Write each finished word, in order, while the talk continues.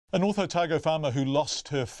A North Otago farmer who lost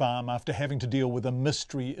her farm after having to deal with a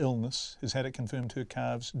mystery illness has had it confirmed her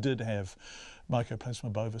calves did have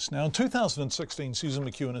Mycoplasma bovis. Now, in 2016, Susan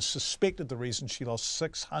McEwan has suspected the reason she lost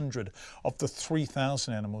 600 of the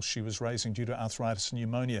 3,000 animals she was raising due to arthritis and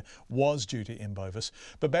pneumonia was due to M. bovis.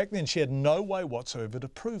 But back then, she had no way whatsoever to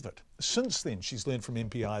prove it. Since then, she's learned from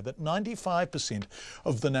MPI that 95%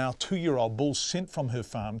 of the now 2-year-old bulls sent from her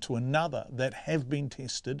farm to another that have been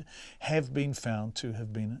tested have been found to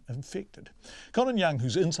have been infected. Colin Young,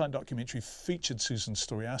 whose Insight documentary featured Susan's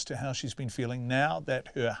story, asked her how she's been feeling now that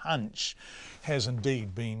her hunch has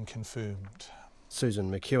indeed been confirmed.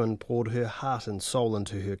 Susan McEwan poured her heart and soul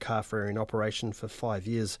into her calf rearing operation for 5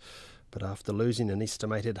 years, but after losing an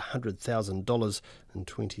estimated $100,000 in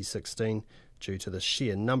 2016 due to the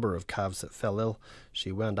sheer number of calves that fell ill,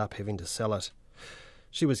 she wound up having to sell it.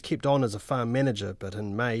 She was kept on as a farm manager, but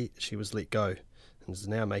in May she was let go and is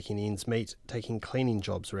now making ends meet, taking cleaning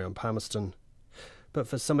jobs around Palmerston. But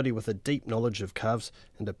for somebody with a deep knowledge of calves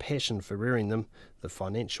and a passion for rearing them, the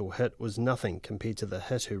financial hit was nothing compared to the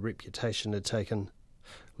hit her reputation had taken.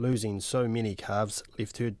 Losing so many calves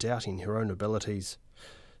left her doubting her own abilities.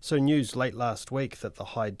 So news late last week that the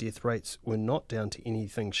high death rates were not down to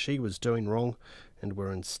anything she was doing wrong and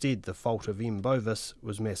were instead the fault of M. bovis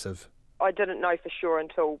was massive. I didn't know for sure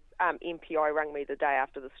until MPI rang me the day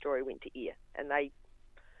after the story went to air, and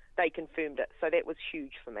they confirmed it, so that was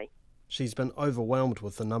huge for me. She's been overwhelmed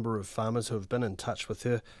with the number of farmers who have been in touch with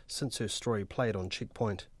her since her story played on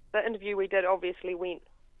Checkpoint. The interview we did obviously went,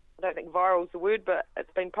 I don't think viral is the word, but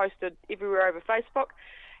it's been posted everywhere over Facebook,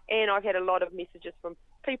 and I've had a lot of messages from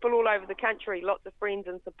people all over the country, lots of friends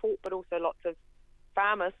and support, but also lots of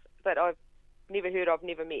farmers that I've never heard of,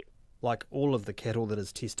 never met. Like all of the cattle that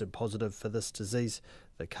is tested positive for this disease,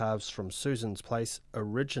 the calves from Susan's place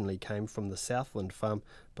originally came from the Southland farm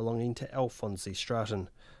belonging to Alphonse Stratton,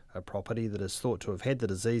 a property that is thought to have had the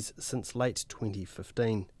disease since late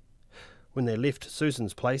 2015. When they left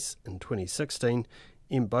Susan's place in 2016,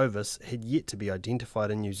 M. bovis had yet to be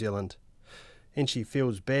identified in New Zealand. And she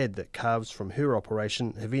feels bad that calves from her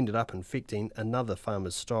operation have ended up infecting another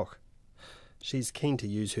farmer's stock. She's keen to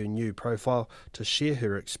use her new profile to share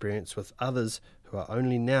her experience with others who are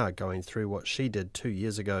only now going through what she did 2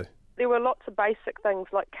 years ago. There were lots of basic things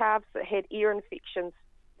like calves that had ear infections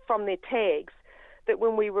from their tags, that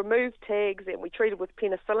when we removed tags and we treated with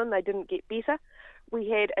penicillin, they didn't get better. We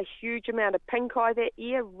had a huge amount of pink eye that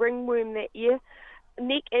year, ringworm that year,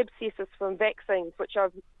 neck abscesses from vaccines, which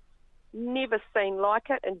I've never seen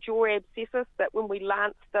like it, and jaw abscesses that when we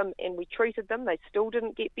lanced them and we treated them, they still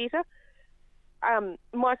didn't get better.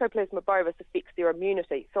 Mycoplasma bovis affects their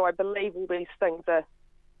immunity, so I believe all these things are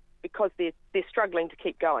because they're struggling to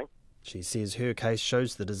keep going. She says her case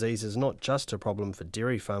shows the disease is not just a problem for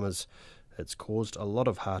dairy farmers. It's caused a lot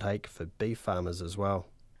of heartache for beef farmers as well.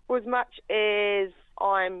 Well, as much as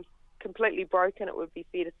I'm completely broken, it would be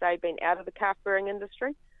fair to say, being out of the calf rearing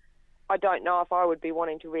industry, I don't know if I would be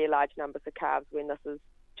wanting to rear large numbers of calves when this is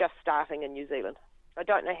just starting in New Zealand. I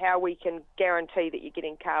don't know how we can guarantee that you're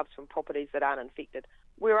getting calves from properties that aren't infected.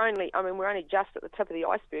 We're only just at the tip of the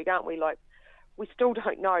iceberg, aren't we? Like, we still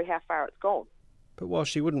don't know how far it's gone. But while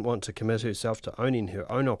she wouldn't want to commit herself to owning her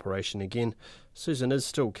own operation again, Susan is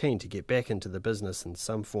still keen to get back into the business in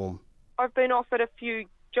some form. I've been offered a few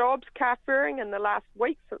jobs calf rearing in the last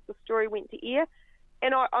week since the story went to air,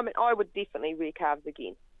 and I would definitely rear calves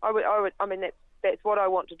again. That's what I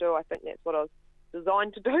want to do. I think that's what I was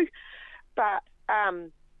designed to do. But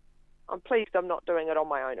I'm pleased I'm not doing it on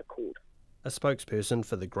my own accord. A spokesperson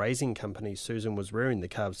for the grazing company Susan was rearing the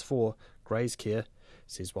calves for, Graze Care,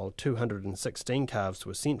 says while 216 calves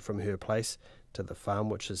were sent from her place to the farm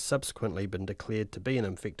which has subsequently been declared to be an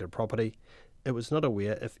infected property, it was not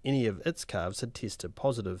aware if any of its calves had tested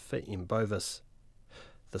positive for M. bovis.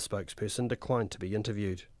 The spokesperson declined to be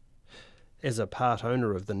interviewed. As a part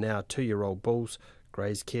owner of the now 2-year-old bulls,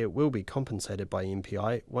 Graze Care will be compensated by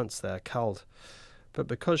MPI once they are culled. But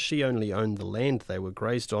because she only owned the land they were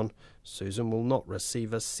grazed on, Susan will not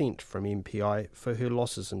receive a cent from MPI for her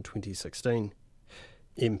losses in 2016.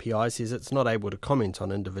 MPI says it's not able to comment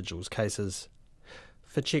on individuals' cases.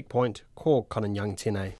 For Checkpoint, ko Colin Young tēnei.